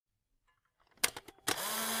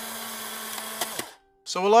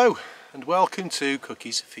So hello and welcome to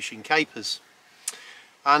Cookie's Fishing Capers.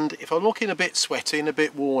 And if I'm looking a bit sweaty and a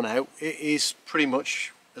bit worn out, it is pretty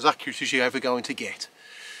much as accurate as you're ever going to get,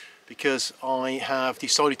 because I have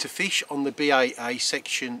decided to fish on the BAA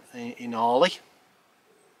section in Arley,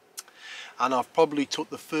 and I've probably took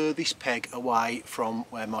the furthest peg away from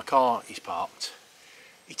where my car is parked.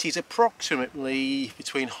 It is approximately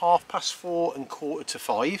between 4:30 and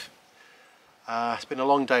 4:45. It's been a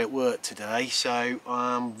long day at work today, so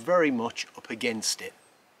I'm very much up against it.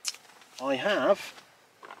 I have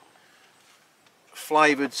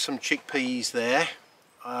flavoured some chickpeas there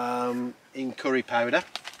in curry powder,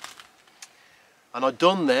 and I've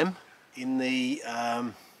done them in the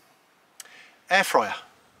air fryer.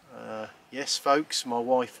 Yes folks, my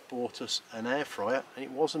wife bought us an air fryer, and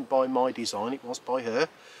it wasn't by my design, it was by her,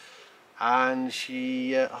 and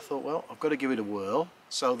I thought, well, I've got to give it a whirl.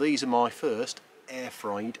 So these are my first air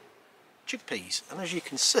fried chickpeas, and as you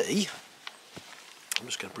can see, I'm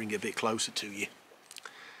just going to bring it a bit closer to you.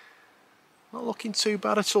 Not looking too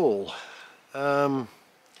bad at all. No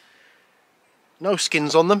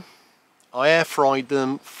skins on them. I air fried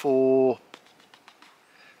them for,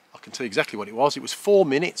 I can tell you exactly what it was. It was 4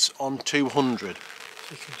 minutes on 200.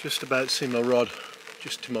 You can just about see my rod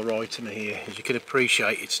just to my right of me here. As you can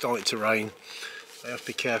appreciate, it's starting to rain. I have to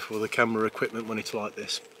be careful with the camera equipment when it's like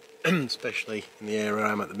this, especially in the area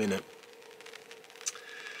I am at the minute.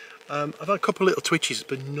 I've had a couple of little twitches,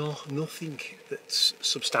 but nothing that's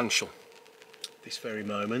substantial at this very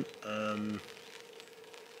moment.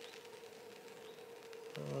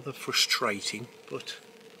 Rather frustrating, but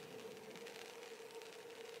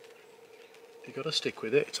you've got to stick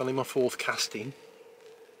with it. It's only my 4th casting,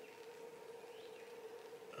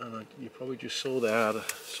 and you probably just saw there I had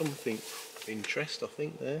something of interest, I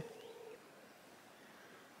think, there.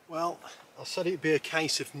 Well, I said it'd be a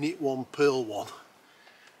case of knit one, pearl one.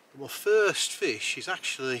 My first fish is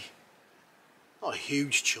actually not a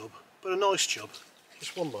huge chub, but a nice chub.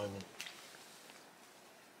 Just one moment.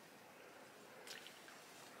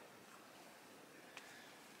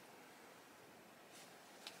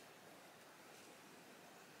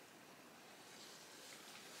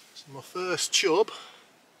 So my first chub,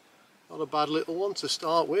 not a bad little one to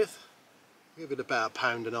start with. Give it about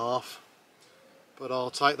 1.5 pounds, but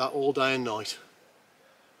I'll take that all day and night.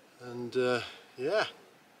 And yeah,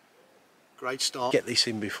 great start. Get this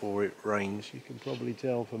in before it rains. You can probably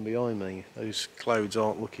tell from behind me those clouds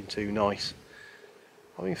aren't looking too nice.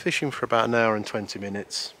 I've been fishing for about 1 hour and 20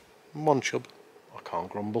 minutes. One chub, I can't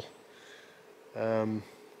grumble. But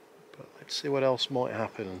let's see what else might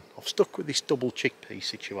happen. I've stuck with this double chickpea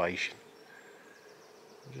situation.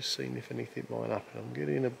 I'm just seeing if anything might happen. I'm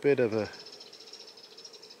getting a bit of a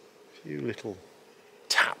few little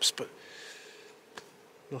taps, but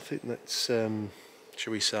nothing that's shall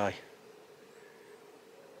we say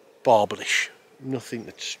barbelish. Nothing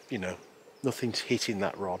that's, you know, nothing's hitting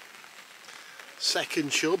that rod. Second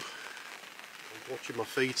chub, I'm watching my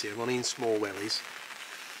feet here, I'm only in small wellies,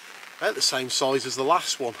 about the same size as the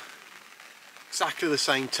last one. Exactly the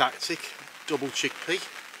same tactic, double chickpea.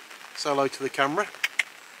 Say hello to the camera.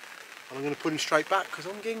 And I'm going to put him straight back because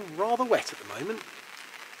I'm getting rather wet at the moment.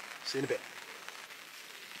 See you in a bit.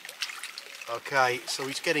 Okay, so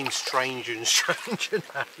it's getting stranger and stranger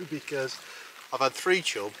now, because I've had 3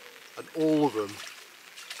 chub and all of them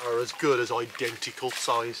are as good as identical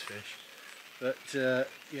size fish. But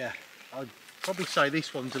yeah, I'd probably say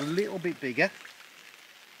this one's a little bit bigger,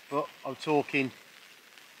 but I'm talking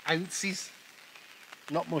ounces,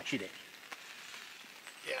 not much in it.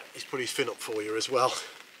 Yeah, he's put his fin up for you as well.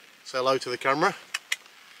 Say hello to the camera.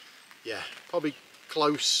 Yeah, probably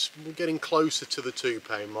close, we're getting closer to the 2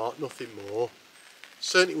 pound mark, nothing more.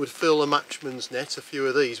 Certainly would fill a matchman's net, a few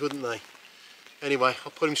of these, wouldn't they? Anyway,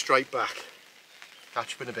 I'll put him straight back.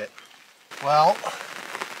 Catch up in a bit. Well,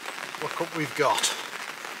 look what we've got.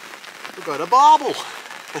 We've got a barbel.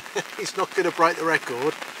 It's not going to break the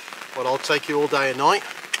record, but I'll take it all day and night.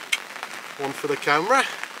 One for the camera,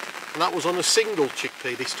 and that was on a single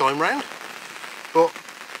chickpea this time round. But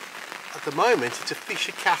at the moment, it's a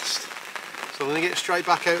fisher cast. So I'm going to get straight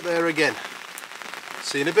back out there again.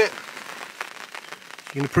 See you in a bit.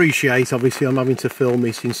 You can appreciate, obviously, I'm having to film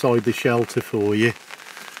this inside the shelter for you.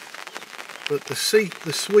 But the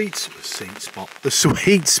sweet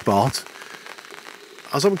spot,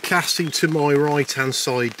 as I'm casting to my right hand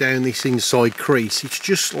side down this inside crease, it's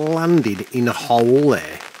just landed in a hole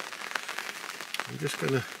there. I'm just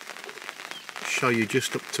going to show you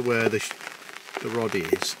just up to where the rod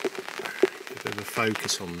is. A bit of a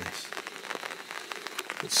focus on this.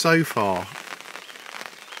 But so far,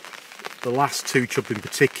 the last two chub in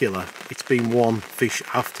particular, it's been one fish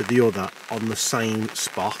after the other on the same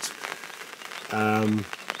spot. I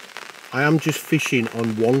am just fishing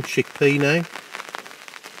on one chickpea now.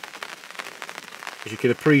 As you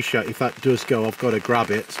can appreciate, if that does go, I've got to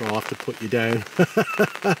grab it, so I'll have to put you down.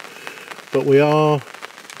 But we are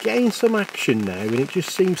getting some action now, and it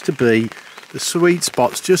just seems to be the sweet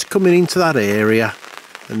spots just coming into that area,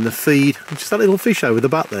 and the feed, just that little fish over the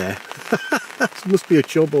back there. It must be a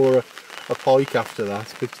chub or a pike after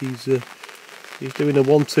that, but he's doing a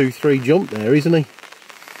 1, 2, 3 jump there, isn't he?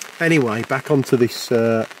 Anyway, back onto this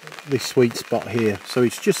this sweet spot here. So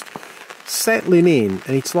it's just settling in,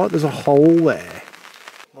 and it's like there's a hole there.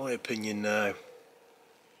 My opinion now,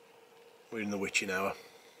 we're in the witching hour,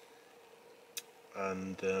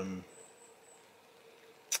 and I'd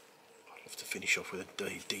love to finish off with a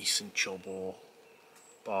decent chub or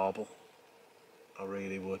barbel. I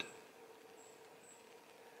really would.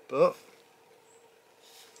 But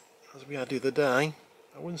as we had the other day,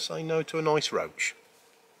 I wouldn't say no to a nice roach,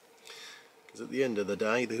 because at the end of the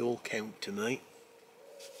day they all count to me.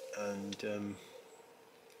 And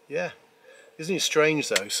yeah, isn't it strange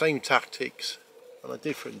though, same tactics on a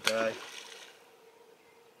different day.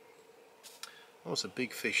 That was a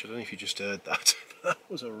big fish. I don't know if you just heard that. That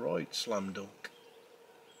was a right slam dunk.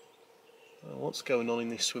 Well, what's going on in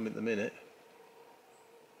this swim at the minute?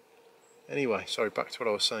 Anyway, sorry, back to what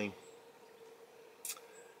I was saying.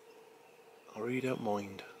 I really don't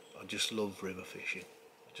mind. I just love river fishing.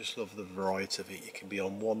 I just love the variety of it. You can be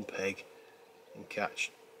on one peg and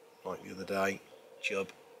catch, like the other day, chub,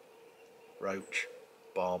 roach,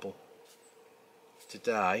 barbel.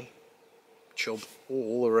 Today, chub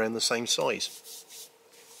all around the same size.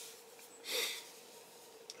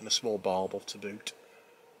 And a small barbel to boot.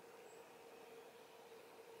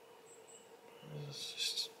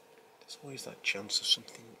 There's always that chance of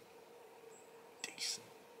something decent.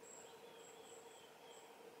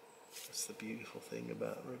 That's the beautiful thing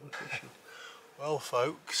about river fishing. Well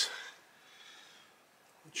folks,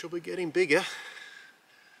 the chub are getting bigger.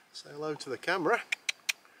 Say hello to the camera.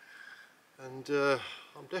 And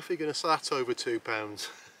I'm definitely going to say that's over £2.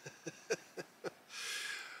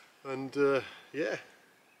 And yeah,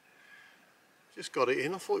 just got it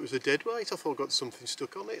in. I thought it was a dead weight. I thought I got something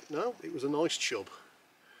stuck on it. No, it was a nice chub.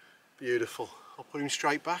 Beautiful. I'll put him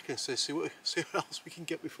straight back and see what else we can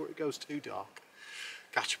get before it goes too dark.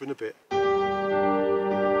 Catch up in a bit.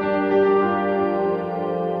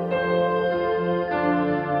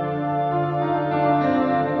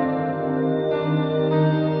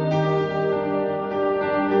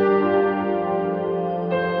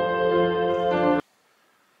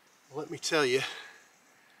 Let me tell you,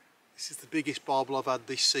 this is the biggest barbel I've had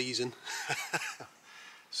this season.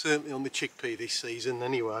 Certainly on the chickpea this season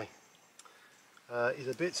anyway. He's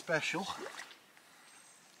a bit special.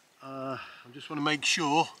 I just want to make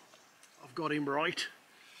sure I've got him right.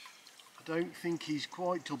 I don't think he's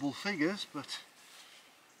quite double figures, but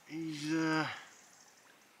he's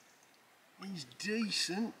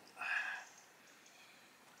decent.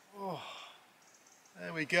 Oh,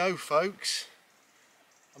 there we go folks.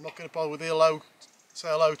 I'm not going to bother with say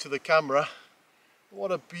hello to the camera.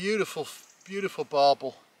 What a beautiful, beautiful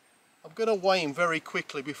barbel. I'm going to weigh him very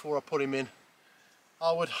quickly before I put him in.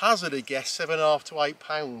 I would hazard a guess 7.5 to 8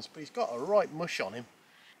 pounds, but he's got a right mush on him.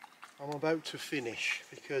 I'm about to finish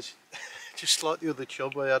because just like the other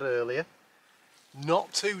chub I had earlier,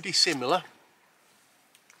 not too dissimilar.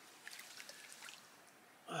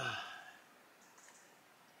 But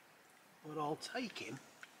I'll take him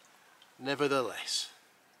nevertheless.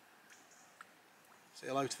 Say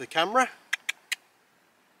hello to the camera.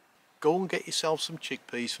 Go and get yourself some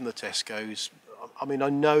chickpeas from the Tesco's. I mean, I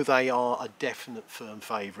know they are a definite firm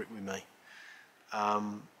favourite with me.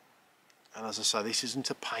 And as I say, this isn't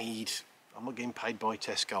a paid, I'm not getting paid by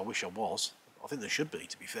Tesco. I wish I was. I think there should be,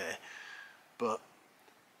 to be fair. But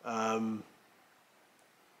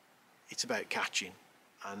it's about catching.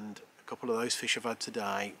 And a couple of those fish I've had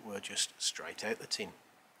today were just straight out the tin.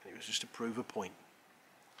 And it was just to prove a point.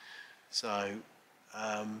 So,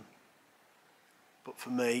 but for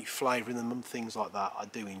me, flavouring them and things like that, I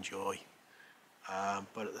do enjoy.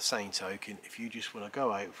 But at the same token, if you just want to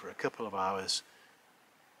go out for a couple of hours,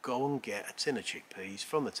 go and get a tin of chickpeas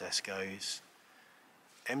from the Tesco's,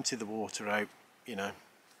 empty the water out, you know,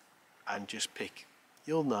 and just pick.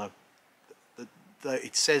 You'll know.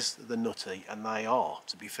 It says they're nutty, and they are,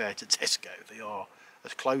 to be fair to Tesco. They are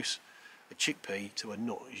as close a chickpea to a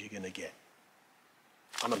nut as you're going to get.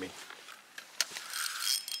 And I mean,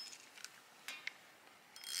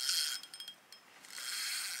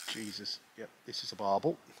 Jesus, yep, this is a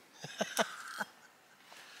barbel.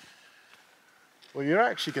 Well, you're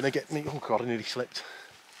actually going to get me. Oh God, I nearly slipped.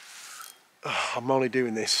 I'm only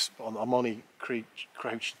doing this. I'm only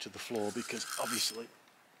crouching to the floor because obviously,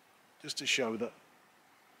 just to show that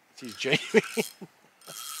it is genuine.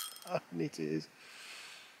 And it is.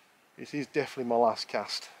 It is definitely my last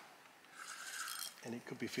cast, and it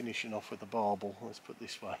could be finishing off with a barbel. Let's put it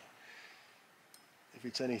this way. If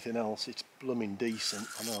it's anything else, it's blooming decent.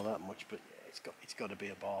 I know that much, but yeah, it's got to be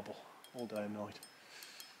a barbel all day and night.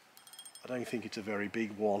 I don't think it's a very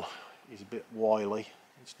big one. He's a bit wily.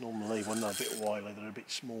 It's normally when they're a bit wily, they're a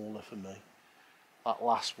bit smaller for me. That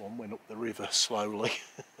last one went up the river slowly.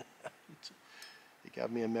 It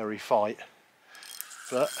gave me a merry fight,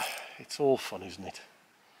 but it's all fun, isn't it?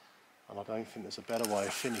 And I don't think there's a better way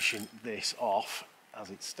of finishing this off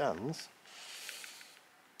as it stands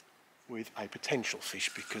with a potential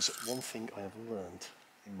fish, because one thing I have learned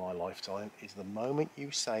in my lifetime is the moment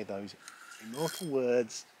you say those immortal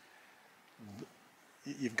words,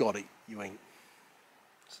 you've got it, you ain't.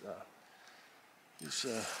 So it's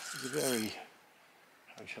a very,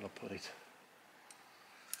 how shall I put it,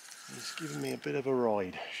 it's giving me a bit of a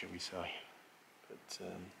ride, shall we say, but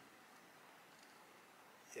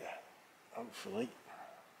yeah, hopefully.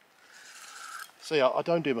 See, I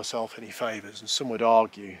don't do myself any favours, and some would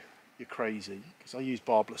argue you're crazy because I use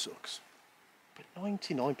barbler sucks, but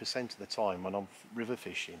 99% of the time when I'm river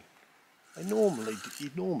fishing, you normally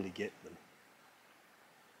get them.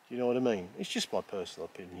 Do you know what I mean? It's just my personal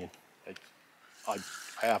opinion. I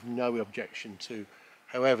have no objection to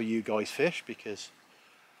however you guys fish, because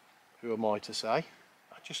who am I to say?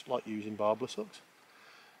 I just like using barbler sucks.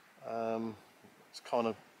 It's kind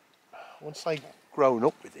of, I won't say grown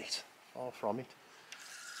up with it, far from it.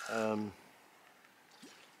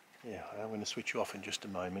 Yeah, I'm going to switch you off in just a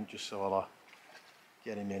moment, just so I'll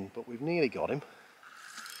get him in, but we've nearly got him.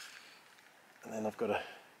 And then I've got a,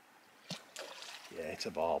 yeah, it's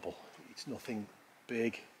a barbel. It's nothing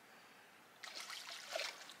big.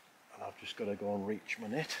 And I've just got to go and reach my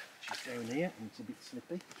net, which is down here, and it's a bit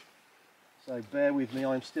slippy. So bear with me,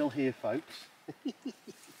 I'm still here, folks.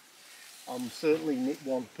 I'm certainly nit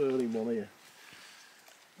one, purling one here.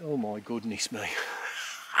 Oh my goodness me.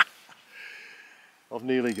 I've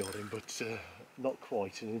nearly got him, but not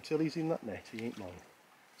quite, and until he's in that net, he ain't mine.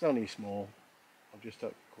 It's only small. I've just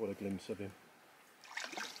caught a glimpse of him.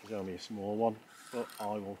 He's only a small one, but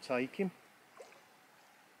I will take him.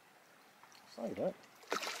 Say that.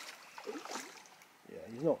 Yeah,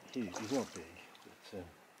 he's not huge, he's not big, but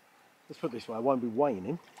let's put it this way, I won't be weighing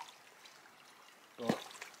him, but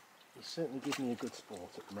he certainly gives me a good sport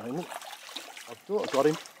at the moment. I thought I got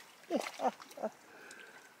him.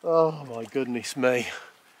 Oh my goodness me.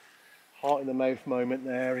 Heart in the mouth moment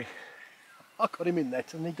there. I got him in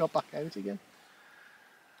net and he got back out again.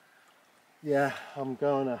 Yeah, I'm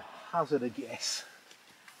going to hazard a guess.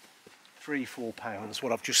 3-4 pounds,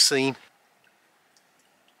 what I've just seen.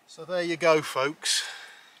 So there you go, folks.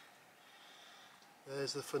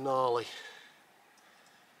 There's the finale.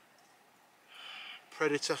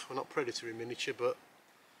 Predator, well not predator in miniature, but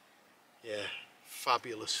yeah,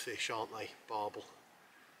 fabulous fish, aren't they? Barbel.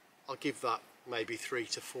 I'll give that maybe 3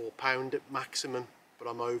 to 4 pound at maximum, but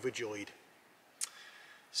I'm overjoyed.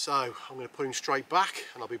 So I'm going to put him straight back,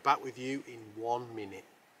 and I'll be back with you in 1 minute.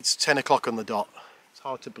 It's 10 o'clock on the dot. It's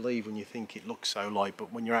hard to believe when you think it looks so light,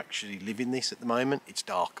 but when you're actually living this at the moment, it's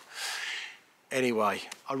dark. Anyway,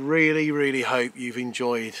 I really hope you've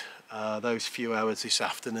enjoyed those few hours this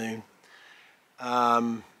afternoon.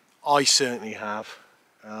 I certainly have.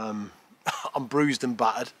 I'm bruised and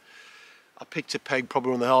battered. I picked a peg,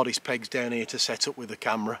 probably one of the hardest pegs down here to set up with the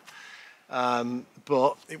camera,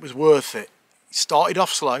 but it was worth it. It started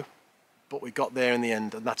off slow, but we got there in the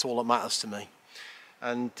end, and that's all that matters to me.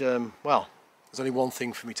 And well, there's only one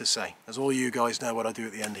thing for me to say, as all you guys know what I do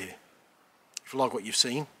at the end here. If you like what you've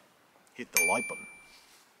seen, hit the like button.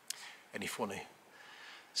 And if you want to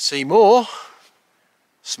see more,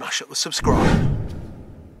 smash up the subscribe.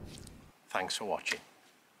 Thanks for watching.